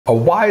A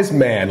wise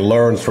man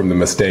learns from the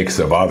mistakes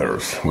of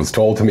others was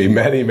told to me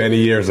many, many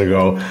years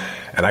ago.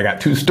 And I got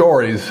two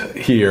stories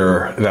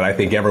here that I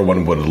think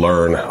everyone would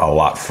learn a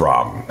lot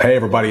from. Hey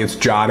everybody, it's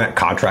John at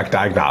Contract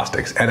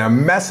Diagnostics and a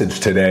message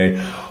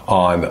today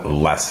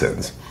on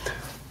lessons.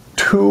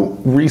 Two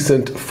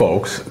recent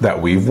folks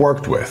that we've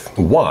worked with.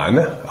 One,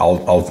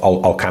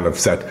 I'll kind of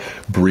set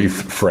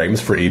brief frames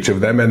for each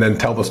of them and then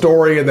tell the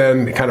story and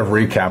then kind of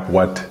recap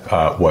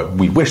what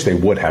we wish they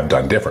would have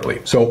done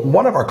differently. So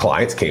one of our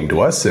clients came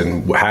to us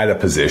and had a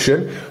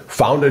position,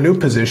 found a new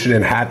position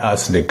and had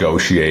us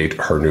negotiate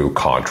her new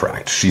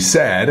contract. She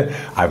said,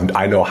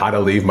 I know how to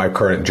leave my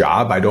current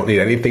job. I don't need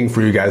anything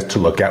for you guys to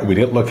look at. We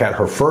didn't look at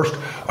her first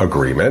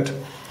agreement.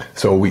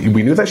 So we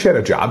knew that she had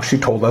a job. She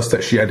told us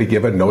that she had to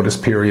give a notice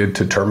period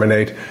to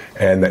terminate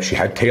and that she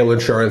had tail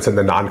insurance and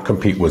the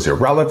non-compete was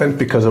irrelevant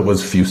because it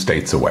was a few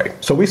states away.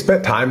 So we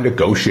spent time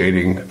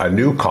negotiating a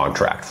new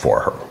contract for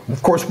her.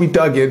 Of course, we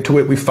dug into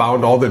it. We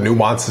found all the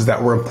nuances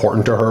that were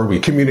important to her. We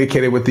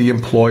communicated with the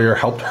employer,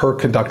 helped her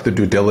conduct the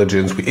due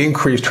diligence. We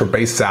increased her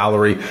base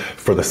salary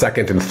for the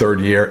second and third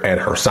year and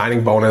her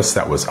signing bonus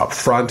that was up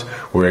front.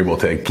 We were able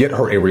to get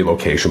her a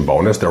relocation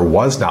bonus. There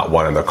was not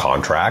one in the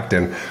contract,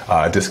 and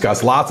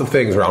discuss lots of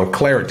things around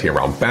clarity,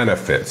 around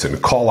benefits and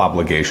call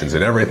obligations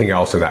and everything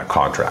else in that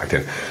contract.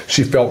 And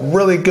she felt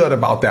really good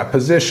about that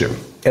position.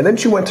 And then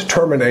she went to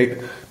terminate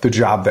the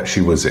job that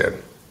she was in.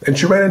 And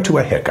she ran into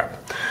a hiccup.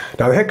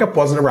 Now, the hiccup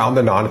wasn't around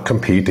the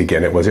non-compete.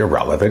 Again, it was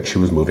irrelevant. She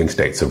was moving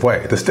states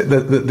away.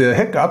 The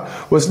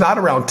hiccup was not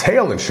around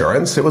tail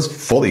insurance. It was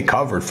fully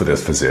covered for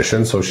this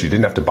physician, so she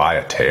didn't have to buy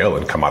a tail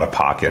and come out of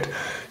pocket,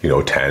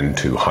 $10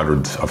 to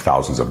hundreds of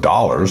thousands of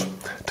dollars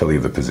to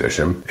leave the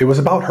position. It was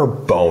about her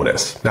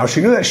bonus. Now,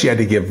 she knew that she had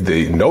to give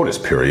the notice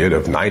period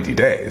of 90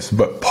 days,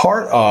 but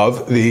part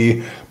of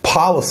the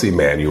policy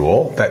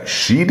manual that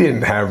she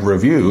didn't have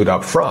reviewed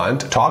up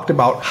front talked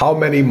about how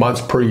many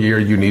months per year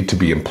you need to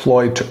be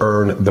employed to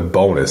earn the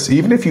bonus.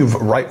 Even if you've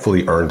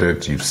rightfully earned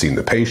it, you've seen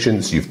the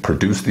patients, you've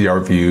produced the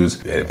reviews,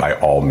 by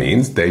all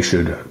means, they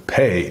should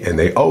pay and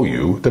they owe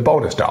you the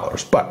bonus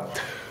dollars.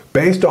 But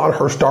based on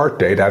her start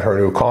date at her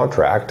new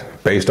contract,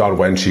 based on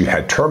when she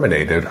had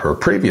terminated her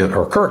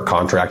current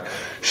contract,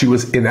 she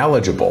was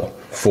ineligible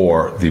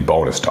for the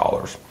bonus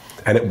dollars.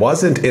 And it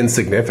wasn't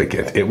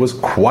insignificant. It was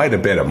quite a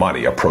bit of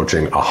money,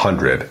 approaching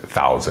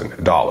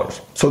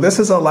 $100,000. So this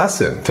is a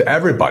lesson to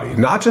everybody,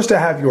 not just to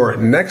have your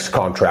next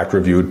contract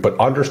reviewed, but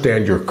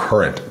understand your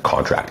current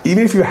contract.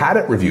 Even if you had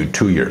it reviewed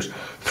 2 years,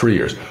 3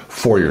 years,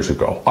 4 years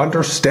ago,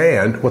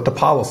 understand what the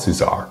policies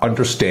are.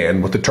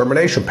 Understand what the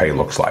termination pay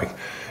looks like.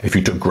 If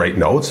you took great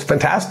notes,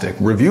 fantastic.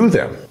 Review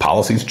them.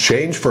 Policies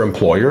change for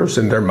employers,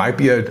 and there might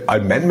be an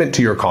amendment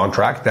to your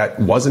contract that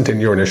wasn't in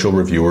your initial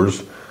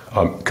reviewer's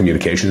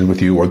communications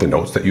with you or the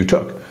notes that you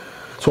took.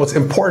 So it's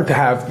important to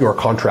have your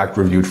contract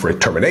reviewed for a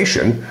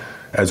termination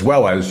as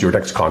well as your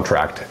next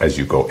contract as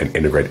you go and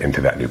integrate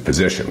into that new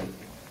position.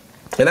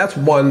 And that's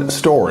one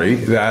story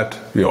that,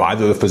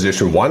 either the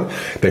physician won,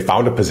 they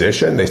found a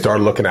position, they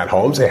started looking at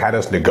homes, they had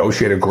us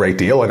negotiate a great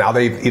deal, and now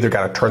they've either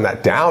got to turn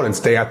that down and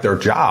stay at their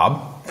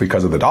job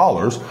because of the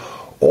dollars,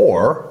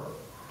 or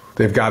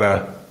they've got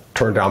to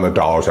turn down the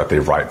dollars that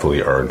they've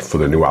rightfully earned for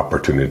the new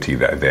opportunity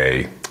that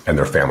they and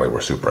their family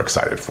were super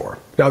excited for.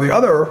 Now, the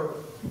other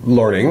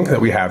learning that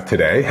we have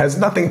today has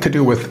nothing to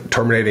do with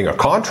terminating a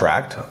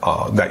contract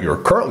that you're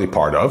currently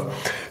part of.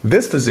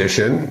 This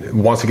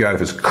physician wants to get out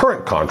of his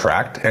current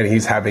contract, and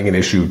he's having an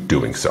issue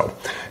doing so.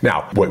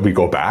 Now, when we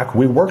go back,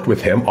 we worked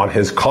with him on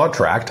his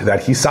contract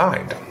that he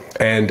signed.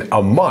 And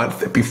a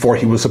month before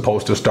he was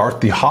supposed to start,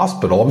 the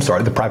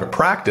private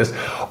practice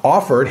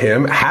offered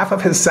him half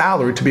of his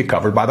salary to be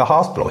covered by the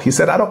hospital. He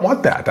said, I don't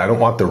want that. I don't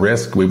want the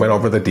risk. We went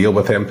over the deal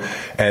with him.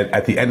 And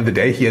at the end of the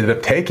day, he ended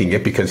up taking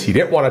it because he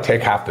didn't want to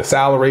take half the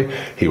salary.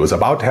 He was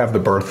about to have the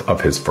birth of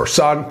his first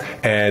son,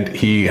 and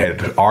he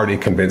had already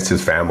convinced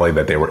his family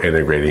that they were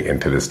integrating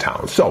into this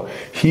town. So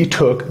he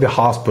took the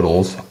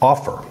hospital's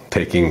offer,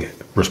 taking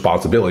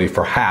responsibility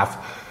for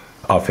half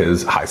of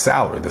his high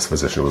salary. This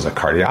physician was a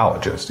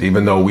cardiologist.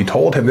 Even though we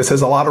told him this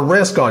is a lot of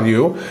risk on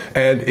you,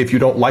 and if you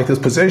don't like this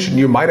position,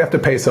 you might have to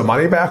pay some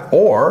money back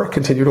or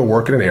continue to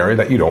work in an area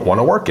that you don't want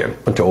to work in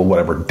until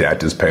whatever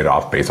debt is paid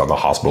off based on the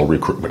hospital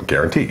recruitment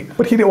guarantee.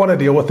 But he didn't want to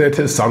deal with it.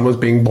 His son was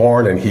being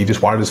born and he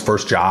just wanted his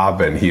first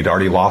job, and he'd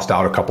already lost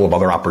out a couple of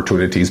other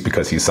opportunities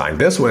because he signed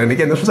this one. And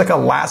again, this was like a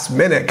last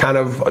minute kind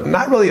of,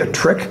 not really a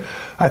trick,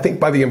 I think,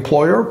 by the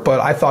employer, but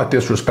I thought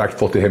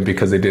disrespectful to him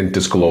because they didn't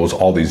disclose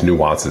all these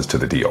nuances to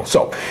the deal.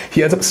 So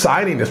he ends up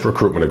signing this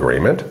recruitment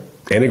agreement,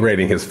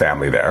 integrating his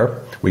family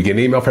there. We get an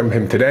email from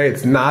him today.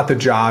 It's not the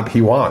job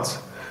he wants.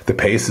 The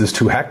pace is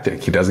too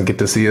hectic. He doesn't get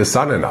to see his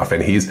son enough,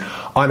 and he's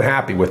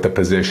unhappy with the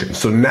position.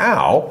 So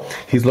now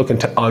he's looking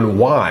to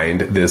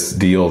unwind this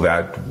deal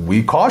that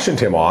we cautioned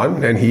him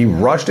on and he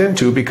rushed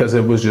into because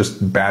it was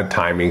just bad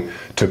timing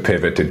to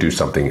pivot to do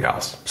something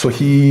else. So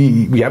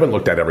we haven't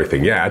looked at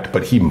everything yet,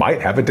 but he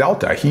might have a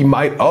delta. He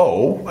might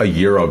owe a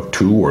year of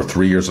 2 or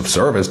 3 years of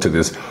service to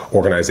this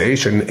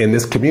organization in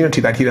this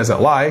community that he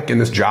doesn't like, in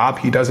this job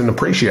he doesn't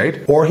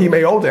appreciate, or he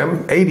may owe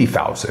them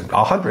 $80,000,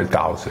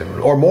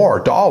 $100,000 or more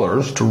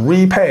dollars to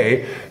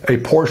repay a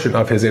portion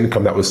of his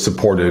income that was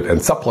supported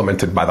and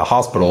supplemented by the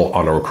hospital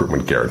on a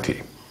recruitment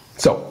guarantee.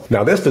 So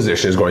now this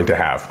physician is going to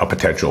have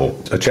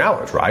a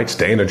challenge, right?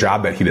 Stay in a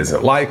job that he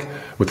doesn't like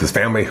with his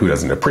family who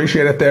doesn't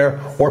appreciate it there,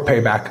 or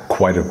pay back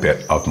quite a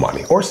bit of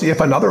money, or see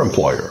if another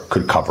employer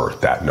could cover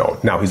that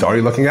note. Now he's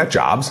already looking at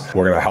jobs.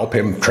 We're going to help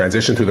him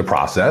transition through the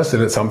process,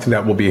 and it's something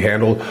that will be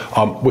handled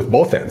with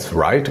both ends,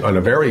 right? On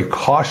a very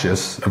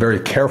cautious, a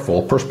very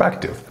careful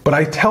perspective. But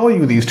I tell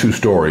you these two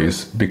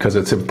stories because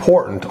it's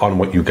important on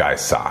what you guys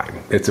sign.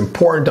 It's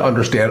important to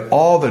understand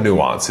all the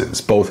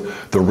nuances,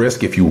 both the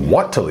risk if you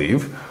want to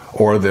leave,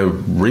 or the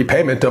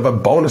repayment of a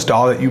bonus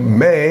dollar that you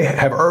may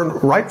have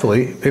earned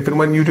rightfully if and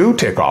when you do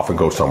take off and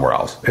go somewhere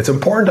else. It's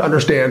important to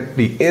understand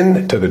the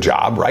end to the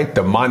job, right?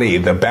 The money,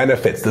 the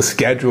benefits, the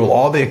schedule,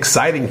 all the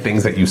exciting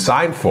things that you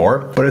signed for,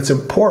 but it's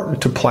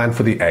important to plan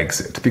for the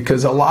exit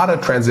because a lot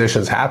of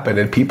transitions happen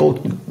and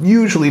people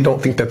usually don't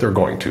think that they're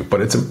going to,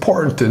 but it's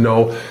important to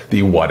know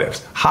the what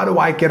ifs. How do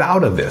I get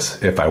out of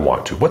this if I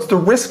want to? What's the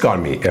risk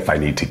on me if I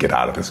need to get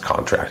out of this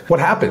contract? What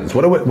happens?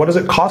 What does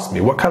it cost me?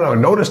 What kind of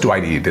notice do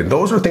I need? And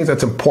those are things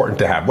that's important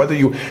to have. Whether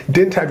you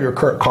didn't have your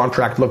current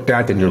contract looked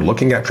at and you're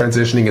looking at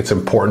transitioning, it's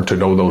important to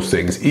know those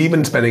things.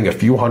 Even spending a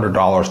few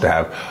 $100s to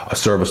have a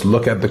service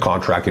look at the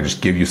contract and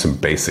just give you some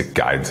basic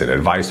guidance and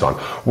advice on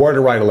where to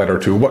write a letter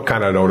to, what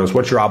kind of notice,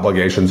 what your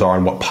obligations are,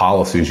 and what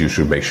policies you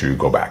should make sure you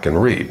go back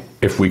and read.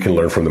 If we can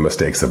learn from the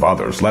mistakes of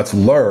others, let's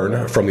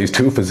learn from these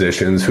two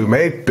physicians who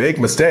made big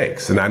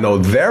mistakes. And I know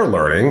they're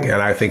learning,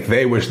 and I think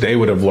they wish they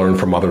would have learned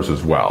from others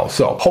as well.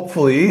 So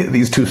hopefully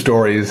these two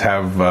stories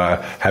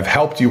have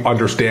helped you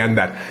understand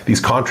that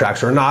these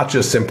contracts are not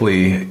just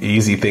simply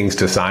easy things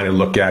to sign and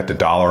look at the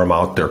dollar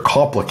amount. They're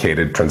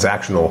complicated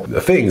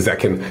transactional things that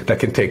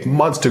can take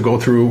months to go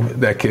through,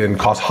 that can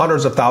cost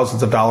hundreds of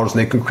thousands of dollars, and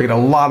they can create a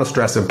lot of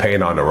stress and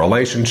pain on a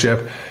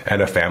relationship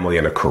and a family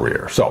and a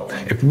career. So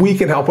if we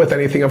can help with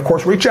anything, of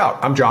course, reach out.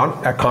 I'm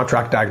John at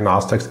Contract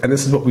Diagnostics, and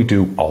this is what we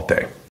do all day.